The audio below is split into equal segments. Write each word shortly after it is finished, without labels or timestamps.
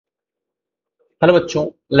Hello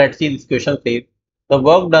बच्चों, let's see this question says the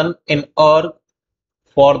work done in erg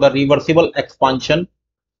for the reversible expansion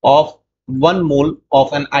of 1 mole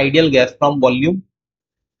of an ideal gas from volume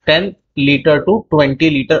 10 liter to 20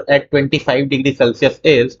 liter at 25 degrees Celsius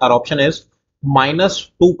is, our option is minus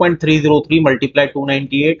 2.303 multiply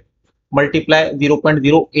 298 multiply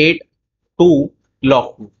 0.082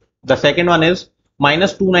 log 2. The second one is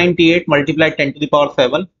minus 298 multiply 10 to the power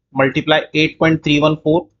 7 multiply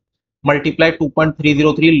 8.314 multiply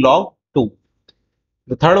 2.303 log 2.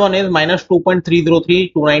 The third one is minus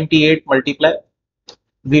 2.303 298 multiply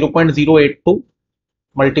 0.082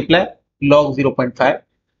 multiply log 0.5.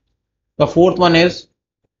 The fourth one is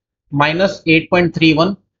minus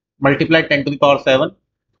 8.31 multiply 10 to the power 7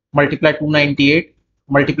 multiply 298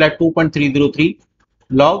 multiply 2.303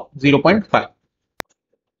 log 0.5.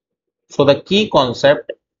 So the key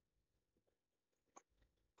concept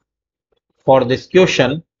for this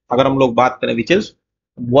question, अगर हम लोग बात करें which is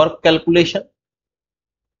work calculation,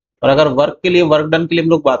 और अगर work के लिए work done के लिए हम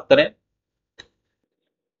लोग बात करें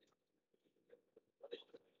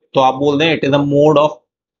तो आप बोल दें it is a mode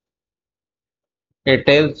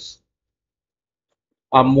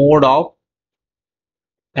of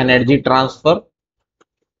energy transfer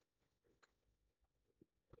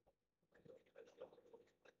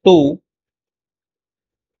to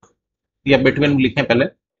या बिटवीन लिखें पहले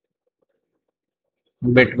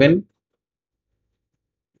between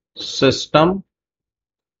system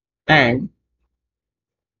and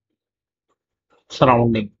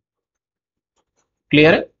surrounding.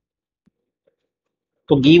 Clear है?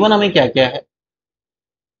 तो गिवन हमें क्या क्या है,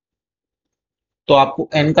 तो आपको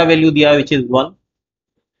n का वैल्यू दिया विच इज 1,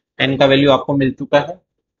 n का वैल्यू आपको मिल चुका है।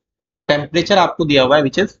 टेम्परेचर आपको दिया हुआ है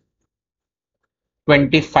विच इज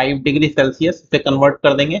 25 डिग्री सेल्सियस, इसे कन्वर्ट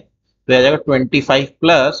कर देंगे तो आ जाएगा 25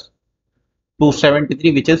 प्लस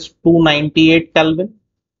 273 विच इज 298 केल्विन।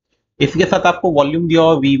 इसके साथ आपको वॉल्यूम दिया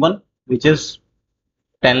हुआ V1 which is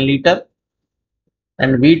 10 litre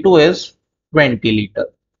and V2 is 20 litre.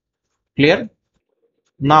 Clear?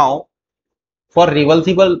 Now for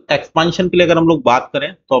reversible expansion के लिए अगर हम लोग बात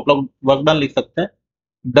करें तो आप लोग वर्क डन लिख सकते हैं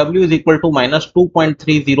W is equal to minus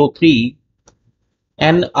 2.303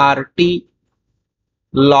 nRT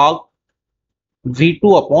log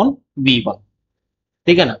V2 upon V1।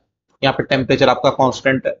 ठीक है ना? यहाँ पे टेम्परेचर आपका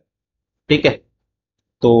कांस्टेंट है। ठीक है,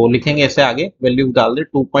 तो लिखेंगे ऐसे आगे वैल्यू डाल दे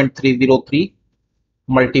 2.303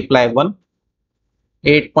 मल्टीप्लाई 1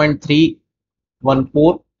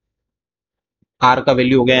 8.314 आर का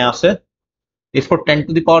वैल्यू हो गया। यहां से इसको 10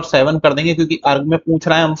 टू द पावर 7 कर देंगे क्योंकि अर्ग में पूछ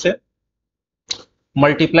रहा है हमसे,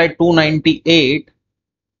 मल्टीप्लाई 298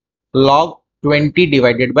 लॉग 20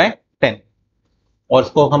 डिवाइडेड बाय 10, और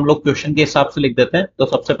इसको हम लोग क्वेश्चन के हिसाब से लिख देते हैं। तो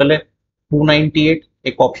सबसे पहले 298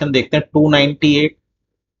 एक ऑप्शन देखते हैं, 298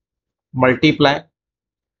 multiply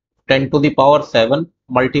 10 to the power 7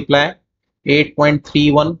 multiply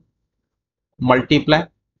 8.31 multiply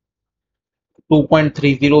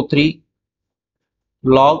 2.303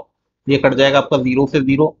 log, ये कट जाएगा आपका 0 से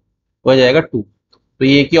 0 हो जाएगा 2। तो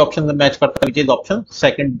ये एक ही ऑप्शन से मैच करता है, which is option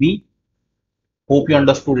second B. Hope you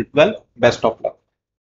understood it well. Best of luck.